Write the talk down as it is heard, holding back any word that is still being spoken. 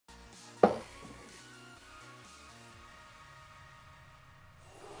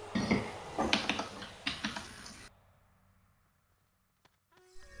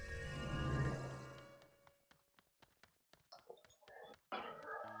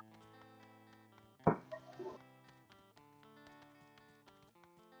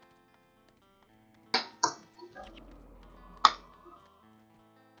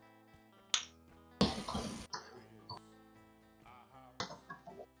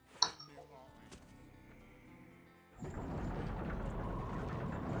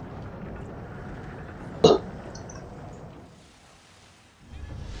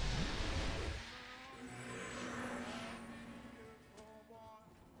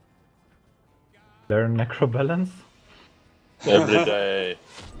There necro balance? Every day.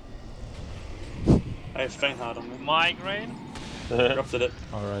 I have strain hard on me. Migraine? Erupted it.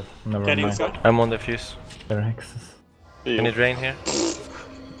 Alright, never Getting mind. inside. I'm on the fuse. They're hexes. Can you drain here?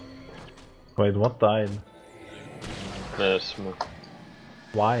 Wait, what died? Yes,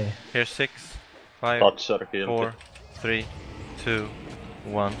 Why? Here's 6, 5, Dots are guilty. 4, 3, 2,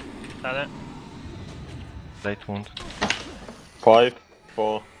 1. Eller? Late wound. 5,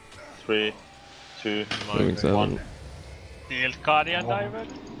 4, 3, 2, Moving 7. 1. Steel Guardian Diver?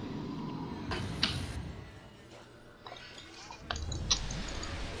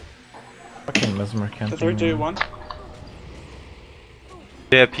 Fucking Mesmer can't 3, 2, do 1.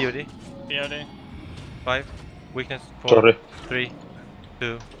 Yeah, POD. POD? 5. Weakness. 4, Sorry, 3,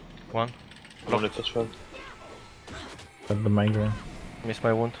 2, 1. on it as well. But the migraine. Miss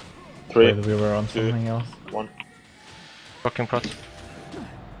my wound. 3, Wait, we were on 2, something else. 1. Rocking prot.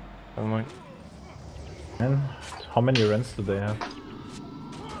 Never mind. And how many runs do they have?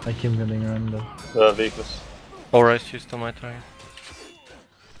 I keep getting random. Weakness. Aura is used on my target.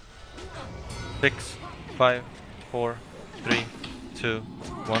 6, 5, 4, 3, 2,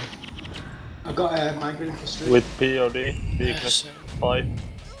 1. I've got a migraine for street. With POD, weakness. 5,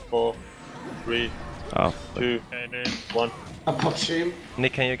 4, 3, Oh, 2, Okay, dude. 1. I pop stream.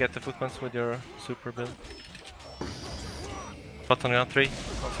 Nick, can you get the footprints with your super build? Prot on ground. 3,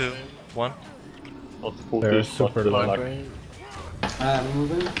 2, 1. Not full They're boost, but super still low. like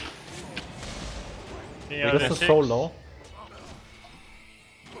Moving. POD This is 6. so low.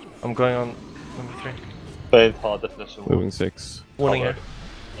 I'm going on number 3. faint hardness. moving 6. Warning here.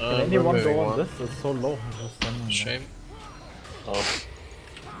 Can anyone go on this? It's so low. Just standing there. Shame. Oh,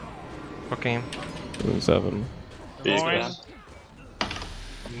 Rocking him. Moving 7. weakness.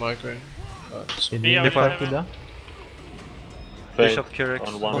 Migraine. Did you POD look like 7. that? Faint Bishop Curex.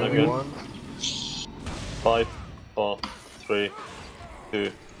 on 1 On again. 1. 5, 4, 3,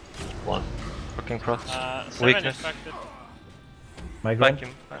 2, 1. Rocking prot. 7 Weakness. expected. Migraine? Back him.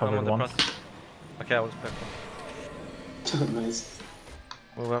 I'm Covered on the once. prot. Okay, I was back. Nice.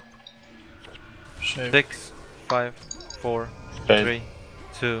 Move up. Shame. 6, 5, 4, Faint. 3,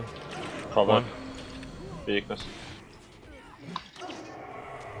 2, Cover. 1. Weakness.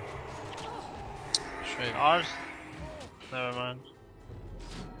 Shame. Ours? Never mind.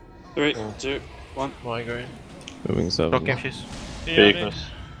 3, 2, 1. Migraine. Moving 7. Rocking fuse. POD? Weakness.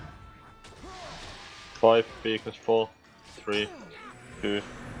 5, weakness 4, 3, 2,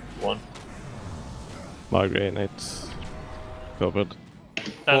 1. Migraine 8. Covered.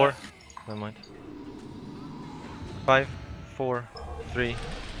 4. Never mind. 5, 4, 3,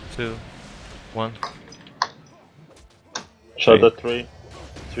 2, 1. Shadow 3,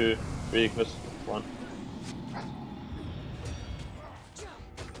 2, weakness 1.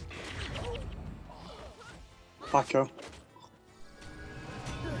 Paco.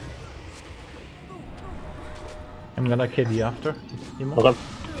 I'm gonna KD after. Emo. Okay.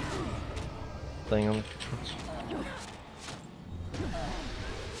 Playing on the footprints.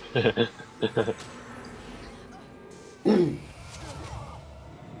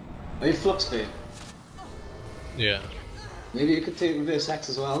 Are you flux speed? Yeah. Maybe you could take reverse X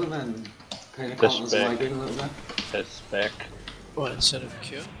as well and then kind of Just count as a back. migraine a little bit. It's back. What, instead of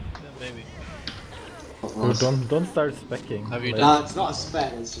Q? Yeah, maybe. Oh, don't start specking. Have you Like, No, it's not a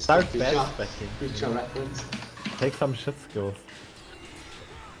spec, it's just Start a bad feature, specking. feature reference. Take some shit skills.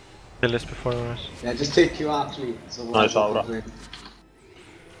 Kill this before us. Yeah, just take Q actually. So Nice aura.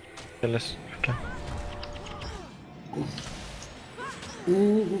 Kill this. Okay.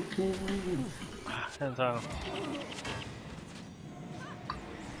 Hands out.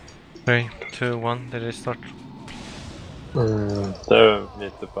 3, 2, 1. Did it start? There,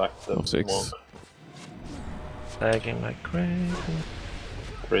 need to back the Of 6. monk. Lagging like crazy.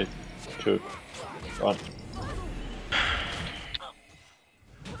 3, 2, 1.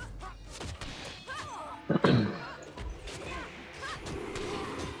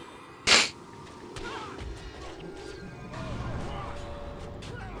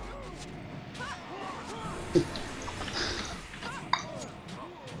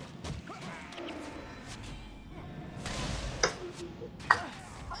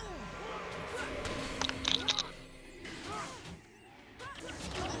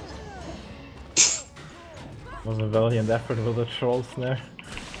 Was a valiant effort with the troll snare.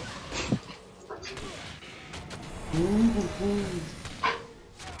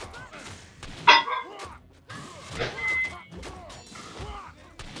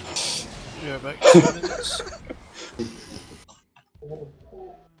 Yeah, back 2 minutes.